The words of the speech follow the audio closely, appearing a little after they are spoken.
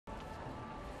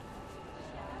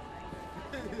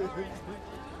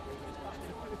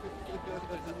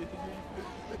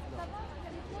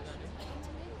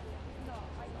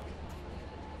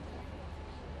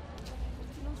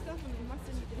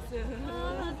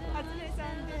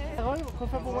Carole,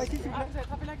 refaire pour moi ici, s'il vous plaît. Vous avez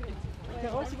attrapé la grille.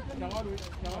 Carole, s'il vous plaît. Carole, oui.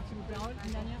 Carole, s'il vous plaît. Carole,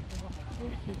 une dernière.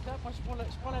 Ça, moi, je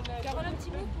prends la... Carole, un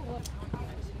petit mot pour...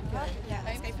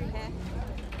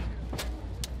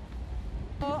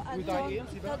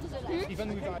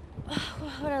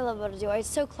 What I love about Dior, it's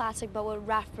so classic, but what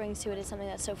Raf brings to it is something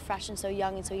that's so fresh and so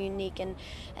young and so unique, and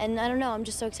I don't know, I'm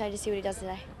just so excited to see what he does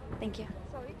today. Thank you.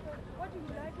 Sorry, what do you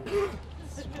like?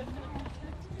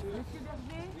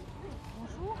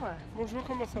 Bonjour,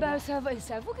 comment ça va? Bah ça va,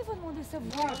 c'est à vous qu'il faut demander ça.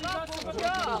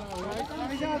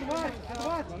 Marisa, à droite, à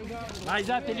droite.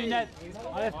 Marisa, tes lunettes,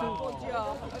 enlève tout.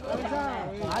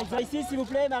 Marisa, ici s'il vous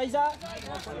plaît, Marisa.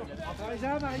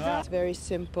 Marisa. It's very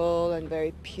simple and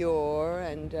very pure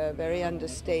and very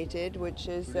understated, which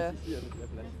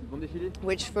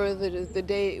for the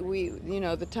day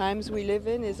the times we live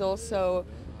in is also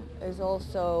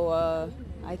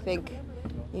I think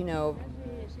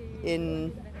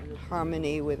in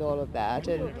harmony with all of that,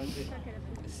 and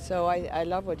so I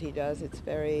love what he does. It's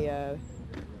very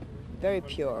very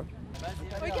pure.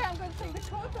 Okay, I'm going to take the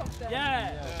coat off then.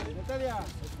 Yeah.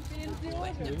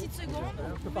 Deux petites secondes.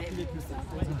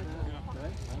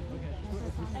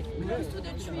 Close to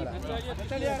the tree.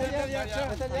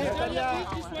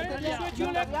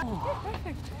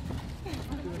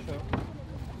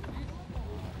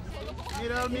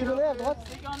 Middle, à droite.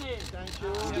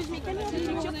 Excuse me, can you have a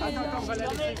picture?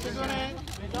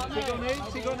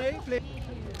 Sigourney, please.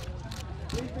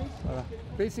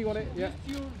 Please, Sigourney, yeah.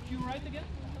 Do you write again?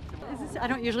 I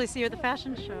don't usually see you at the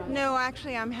fashion show. No,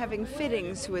 actually, I'm having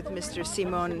fittings with Mr.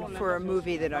 Simon for a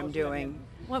movie that I'm doing.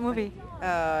 What movie?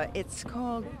 It's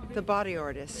called The Body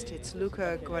Artist. It's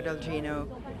Luca Guadagnino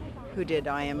who did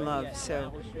I Am Love.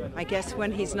 So I guess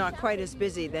when he's not quite as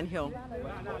busy, then he'll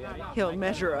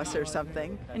measure us or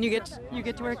something. And you get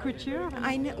to wear couture?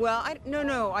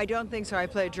 No, I don't think so. I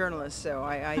play a journalist, so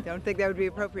I don't think that would be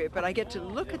appropriate. But I get to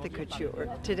look at the couture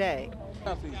today.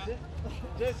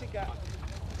 Jessica.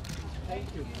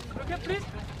 Thank you. Okay, please.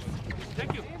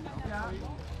 Thank you.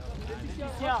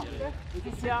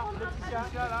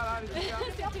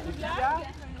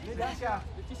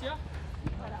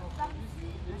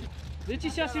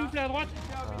 Laetitia, s'il vous plaît, à droite.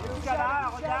 Laetitia,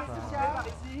 là, regarde, s'il vous plaît, par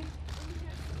ici.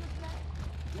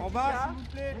 En bas, s'il vous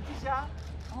plaît. Laetitia.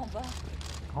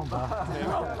 En bas.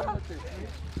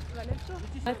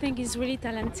 I think he's really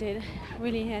talented,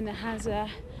 really, and has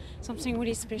something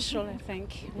really special, I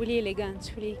think. Really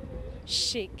elegant, really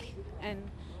chic and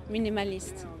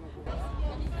minimalist.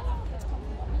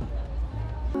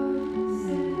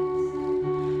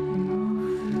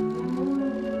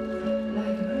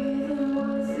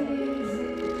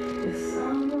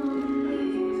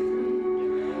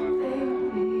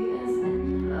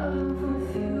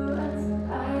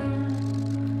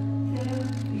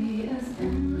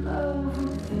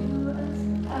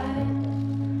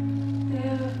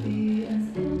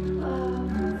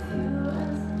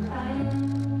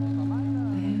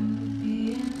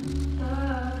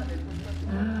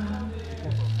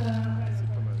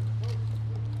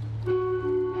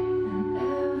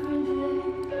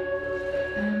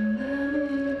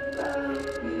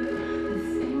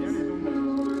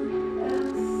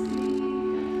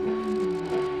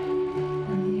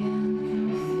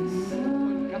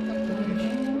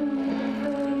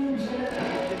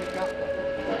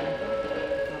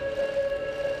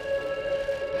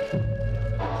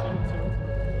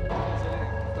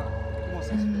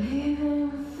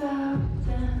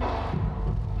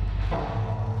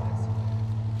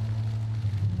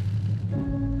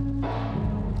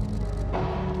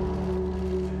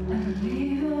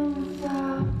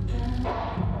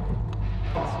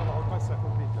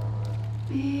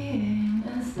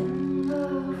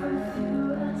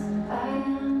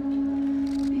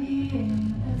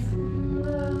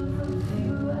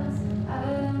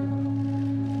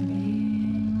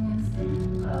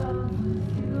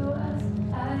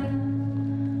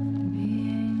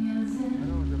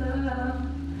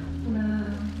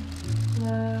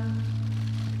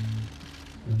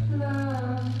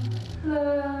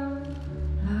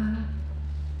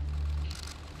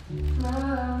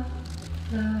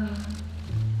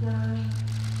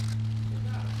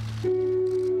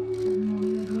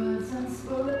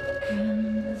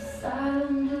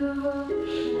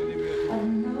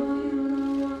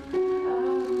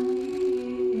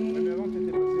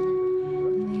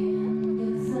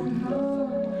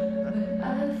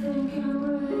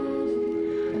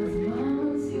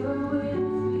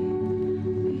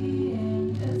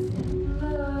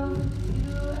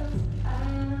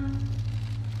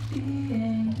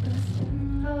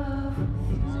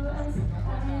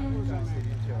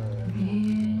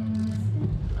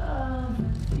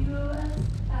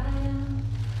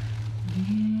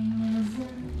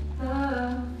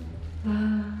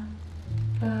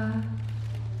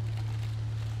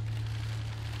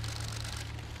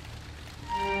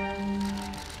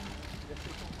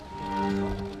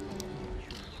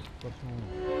 Mm.